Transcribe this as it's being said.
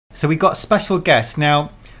So we got a special guest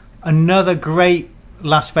now, another great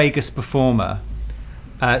Las Vegas performer,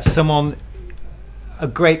 someone, a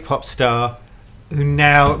great pop star, who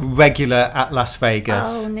now regular at Las Vegas.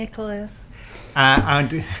 Oh, Nicholas.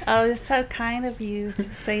 And oh, it's so kind of you to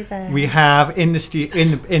say that. We have in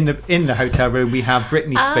the hotel room, we have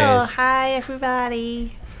Britney Spears. Oh, hi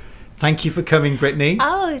everybody. Thank you for coming, Britney.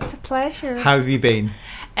 Oh, it's a pleasure. How have you been?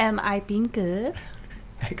 I've been good.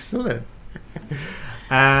 Excellent.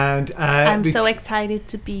 And I'm so excited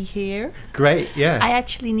to be here. Great, yeah. I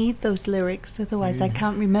actually need those lyrics, otherwise I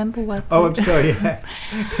can't remember what. Oh, I'm sorry. Yeah.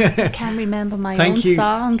 I can't remember my own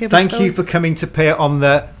song. Thank you for coming to appear on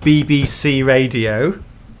the BBC Radio.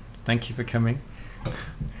 Thank you for coming.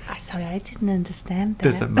 Sorry, I didn't understand that.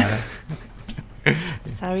 Doesn't matter.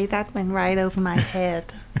 Sorry, that went right over my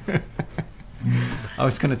head. I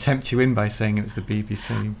was going to tempt you in by saying it was the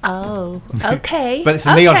BBC. Oh, okay. But it's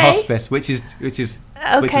a Neon Hospice, which is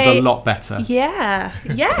a lot better. Yeah,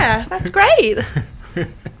 that's great.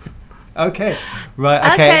 Okay,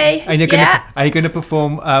 right. Okay, and you're going to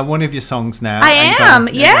perform one of your songs now. I am.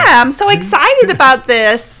 Yeah, I'm so excited about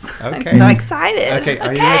this. Okay. I'm so excited. Okay,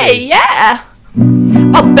 are you ready? Yeah.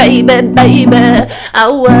 Oh baby, baby, I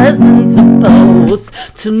wasn't supposed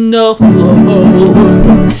to know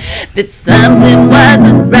that something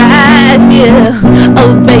wasn't right here.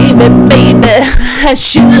 Oh baby, baby, I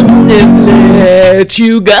shouldn't have let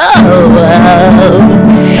you go.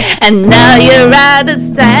 And now you're out of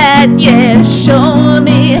sight, yeah. Show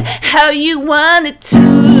me how you want it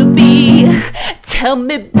to be. Tell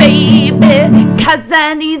me, baby, 'cause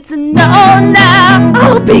I need to know now.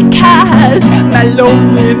 Oh, because my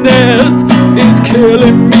loneliness is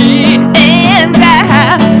killing me, and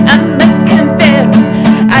I must confess,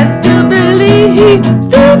 I still believe,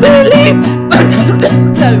 but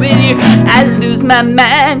with you I lose my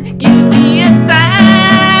mind. Give me a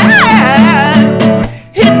sign,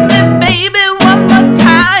 hit me, baby, one more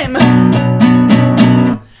time.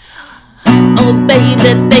 Oh,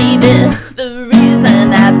 baby, baby, the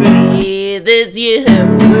reason I breathe is you.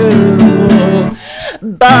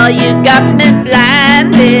 Boy, you got me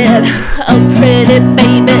blinded. Oh, pretty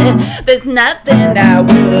baby, there's nothing I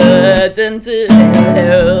wouldn't do.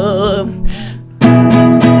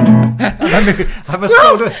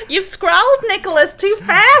 You've scrolled, Nicholas, too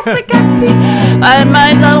fast. I can't see.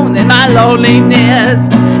 My loneliness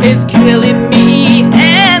is killing me,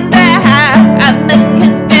 and I must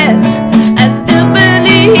confess, I still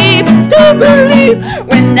believe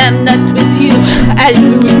when I'm not with you, I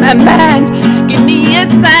lose my mind. Give me a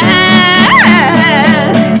sign,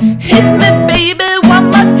 hit me, baby, one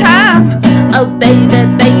more time. Oh, baby,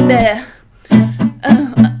 baby.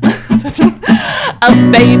 Oh,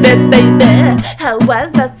 baby, baby, how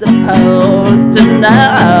was I supposed to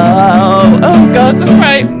know? Oh, God, so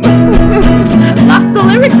great. Lost the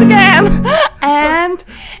lyrics again.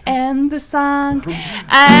 And the song.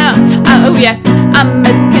 Oh, yeah. I'm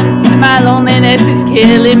misconceived. My loneliness is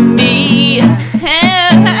killing me.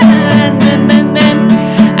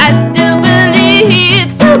 I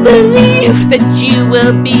still believe that you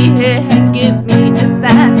will be here. Give me a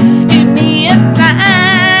sign. Give me a sign.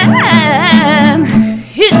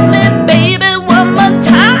 Hit me, baby, one more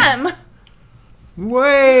time.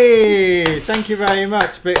 Way! Thank you very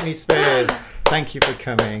much, Britney Spears. Thank you for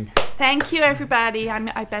coming. Thank you, everybody.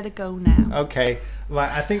 I better go now. Okay. Right,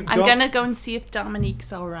 I think I'm gonna go and see if Dom and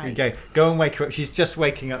Nik's all right. Okay, go and wake her up. She's just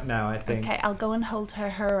waking up now, I think. Okay, I'll go and hold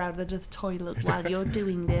her out of the toilet while you're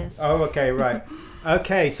doing this. Oh, okay, right.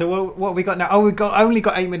 Okay, so what have we got now? Oh, we've only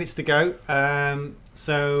got 8 minutes to go. Do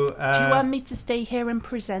you want me to stay here and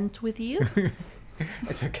present with you?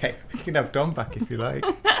 It's okay. You can have Dom back if you like.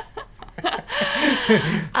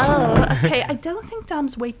 Oh, okay. I don't think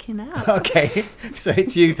Dom's waking up. Okay, so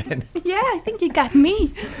it's you then. Yeah, I think you got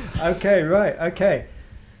me. Okay, right. Okay.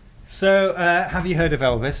 So, have you heard of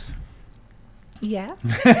Elvis? Yeah.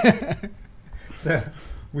 So,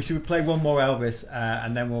 we should play one more Elvis,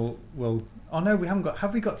 and then we'll. Oh no, we haven't got.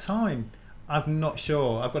 Have we got time? I'm not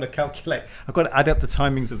sure. I've got to calculate. I've got to add up the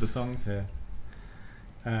timings of the songs here.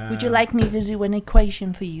 Would you like me to do an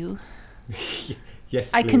equation for you?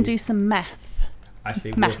 Yes, please. I can do some math.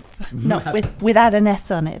 Actually, not without an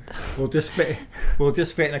S on it. We'll just fit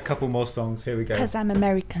in a couple more songs. Here we go. Because I'm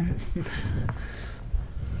American.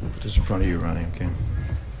 Just in front of you, Ronnie. Okay.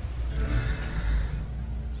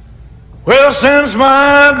 Well, since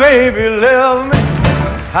my baby left me,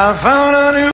 I found a new